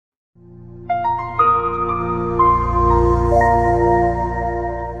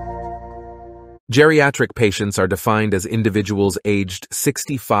Geriatric patients are defined as individuals aged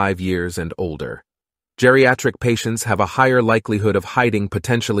 65 years and older. Geriatric patients have a higher likelihood of hiding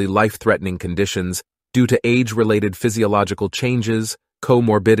potentially life-threatening conditions due to age-related physiological changes,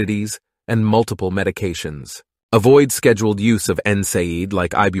 comorbidities, and multiple medications. Avoid scheduled use of NSAID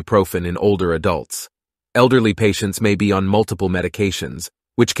like ibuprofen in older adults. Elderly patients may be on multiple medications,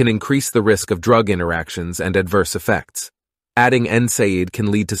 which can increase the risk of drug interactions and adverse effects. Adding NSAID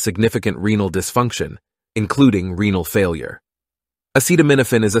can lead to significant renal dysfunction, including renal failure.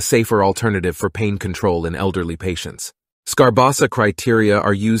 Acetaminophen is a safer alternative for pain control in elderly patients. Sgarbossa criteria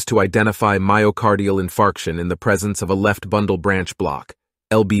are used to identify myocardial infarction in the presence of a left bundle branch block,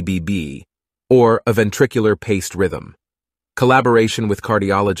 LBBB, or a ventricular paced rhythm. Collaboration with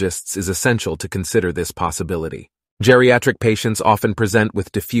cardiologists is essential to consider this possibility. Geriatric patients often present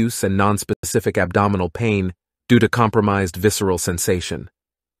with diffuse and nonspecific abdominal pain due to compromised visceral sensation.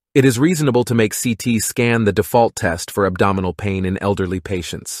 It is reasonable to make CT scan the default test for abdominal pain in elderly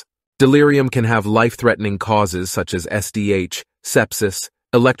patients. Delirium can have life-threatening causes such as SDH, sepsis,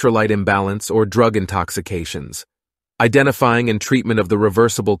 electrolyte imbalance, or drug intoxications. Identifying and treatment of the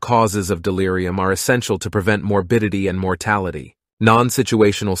reversible causes of delirium are essential to prevent morbidity and mortality.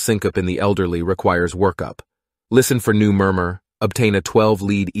 Non-situational syncope in the elderly requires workup. Listen for new murmur, obtain a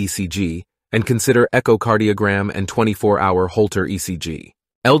 12-lead ECG, and consider echocardiogram and 24-hour Holter ECG.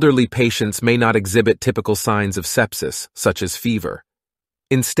 Elderly patients may not exhibit typical signs of sepsis, such as fever.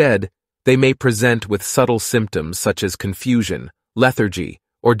 Instead, they may present with subtle symptoms such as confusion, lethargy,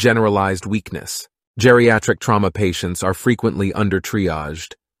 or generalized weakness. Geriatric trauma patients are frequently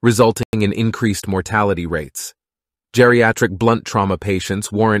under-triaged, resulting in increased mortality rates. Geriatric blunt trauma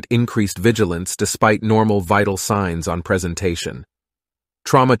patients warrant increased vigilance despite normal vital signs on presentation.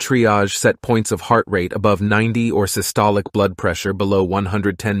 Trauma triage set points of heart rate above 90 or systolic blood pressure below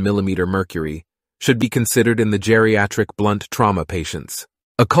 110 mmHg should be considered in the geriatric blunt trauma patients.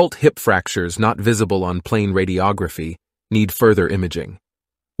 Occult hip fractures not visible on plain radiography need further imaging.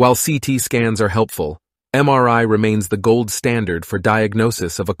 While CT scans are helpful, MRI remains the gold standard for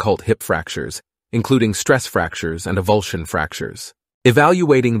diagnosis of occult hip fractures, including stress fractures and avulsion fractures.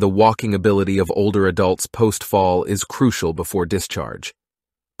 Evaluating the walking ability of older adults post-fall is crucial before discharge.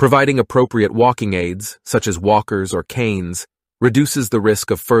 Providing appropriate walking aids, such as walkers or canes, reduces the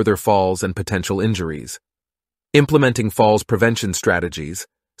risk of further falls and potential injuries. Implementing falls prevention strategies,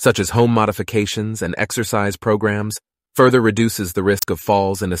 such as home modifications and exercise programs, further reduces the risk of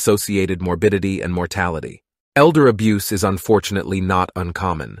falls and associated morbidity and mortality. Elder abuse is unfortunately not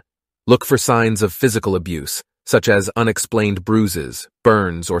uncommon. Look for signs of physical abuse, such as unexplained bruises,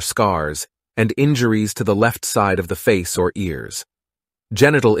 burns or scars, and injuries to the left side of the face or ears.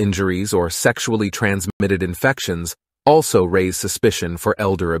 Genital injuries or sexually transmitted infections also raise suspicion for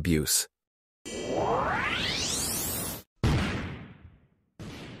elder abuse.